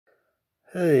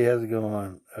Hey, how's it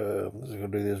going? I'm just gonna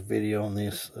do this video on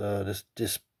this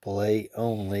display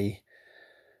only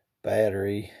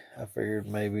battery. I figured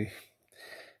maybe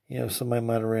somebody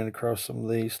might have ran across some of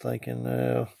these thinking,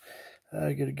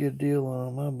 I get a good deal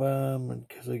on them. I buy them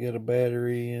because they got a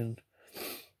battery, and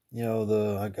I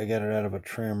got it out of a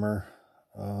trimmer.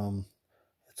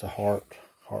 It's a Hart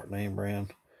name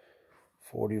brand,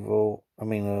 40 volt.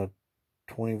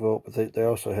 20 volt, but they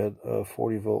also had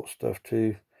 40 volt stuff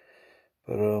too.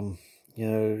 But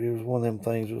it was one of them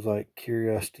things. It was like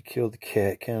curiosity killed the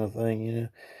cat kind of thing.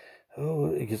 Oh,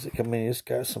 because it's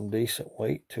got some decent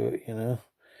weight to it.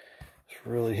 It's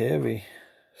really heavy.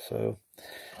 So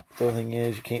the only thing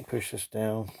is, you can't push this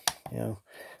down. I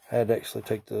had to actually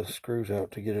take the screws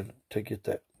out to get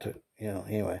that.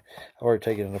 Anyway, I've already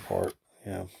taken it apart.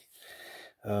 So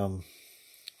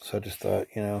I just thought,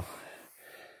 I'd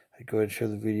go ahead and show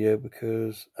the video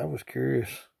because I was curious.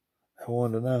 I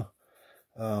wanted to know.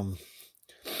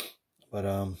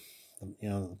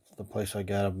 The place I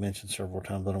got, I've mentioned several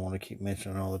times. I don't want to keep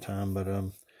mentioning it all the time, but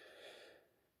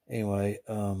anyway,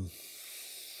 let's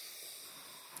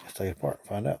take it apart and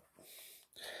find out.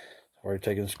 I've already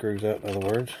taken the screws out, in other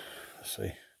words. Let's see.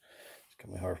 It's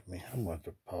gonna be hard for me. I'm going to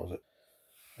have to pause it.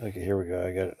 Okay, here we go.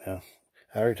 I got it now.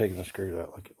 I already taken the screws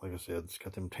out, like I said. It's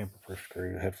got them tamper-proof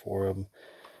screws. I had 4 of them.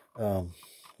 But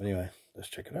anyway, let's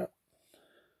check it out.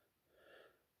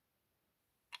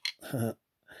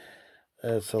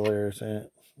 That's hilarious, ain't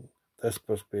it? That's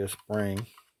supposed to be a spring.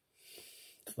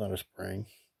 It's not a spring.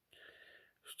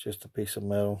 It's just a piece of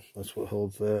metal. That's what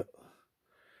holds that.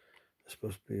 It's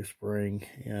supposed to be a spring.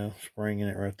 Spring in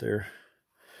it right there.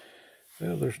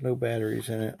 Well, there's no batteries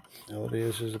in it. All it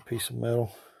is a piece of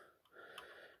metal.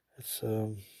 It's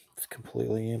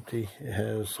completely empty. It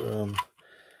has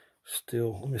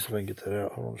steel. Let me see if I can get that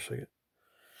out. Hold on a second.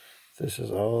 This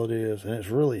is all it is, and it's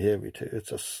really heavy too.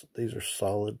 These are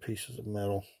solid pieces of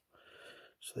metal.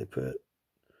 So they put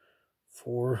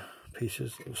 4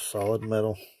 pieces of solid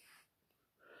metal,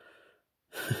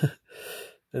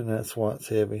 and that's why it's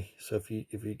heavy. So if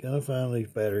you're gonna find these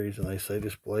batteries and they say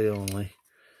display only,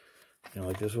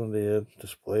 like this one did,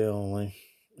 display only,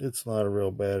 it's not a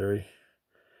real battery.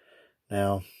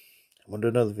 Now I'm gonna do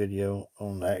another video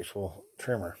on the actual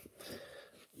trimmer.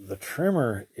 The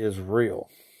trimmer is real,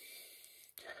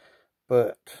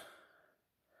 but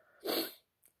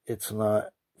it's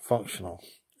not functional.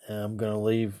 And I'm gonna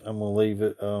leave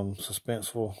it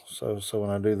suspenseful. So when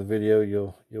I do the video,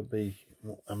 you'll be.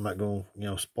 I'm not gonna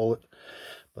spoil it,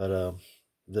 but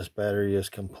this battery is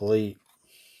complete.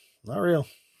 Not real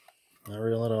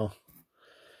at all.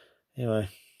 Anyway,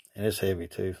 and it's heavy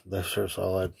too. Those are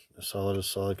solid, as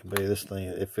solid can be. This thing,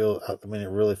 it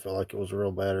really felt like it was a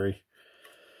real battery.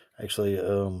 Actually,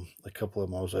 a couple of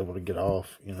them I was able to get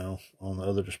off, on the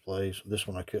other displays. This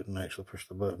one I couldn't actually push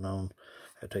the button on.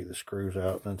 I had to take the screws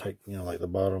out and then take, like the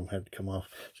bottom had to come off.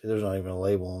 See, there's not even a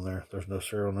label on there. There's no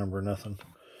serial number or nothing.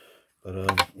 But,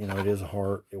 it is a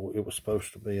Hart. It was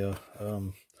supposed to be a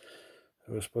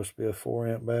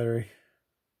 4-amp battery.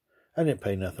 I didn't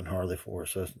pay nothing hardly for it,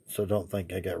 so don't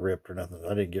think I got ripped or nothing.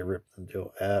 I didn't get ripped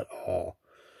until at all.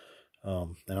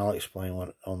 And I'll explain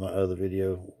on the other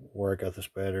video where I got this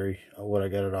battery, what I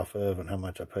got it off of, and how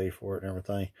much I paid for it and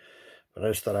everything. But I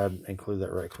just thought I'd include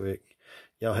that right quick.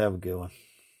 Y'all have a good one.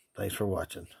 Thanks for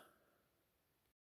watching.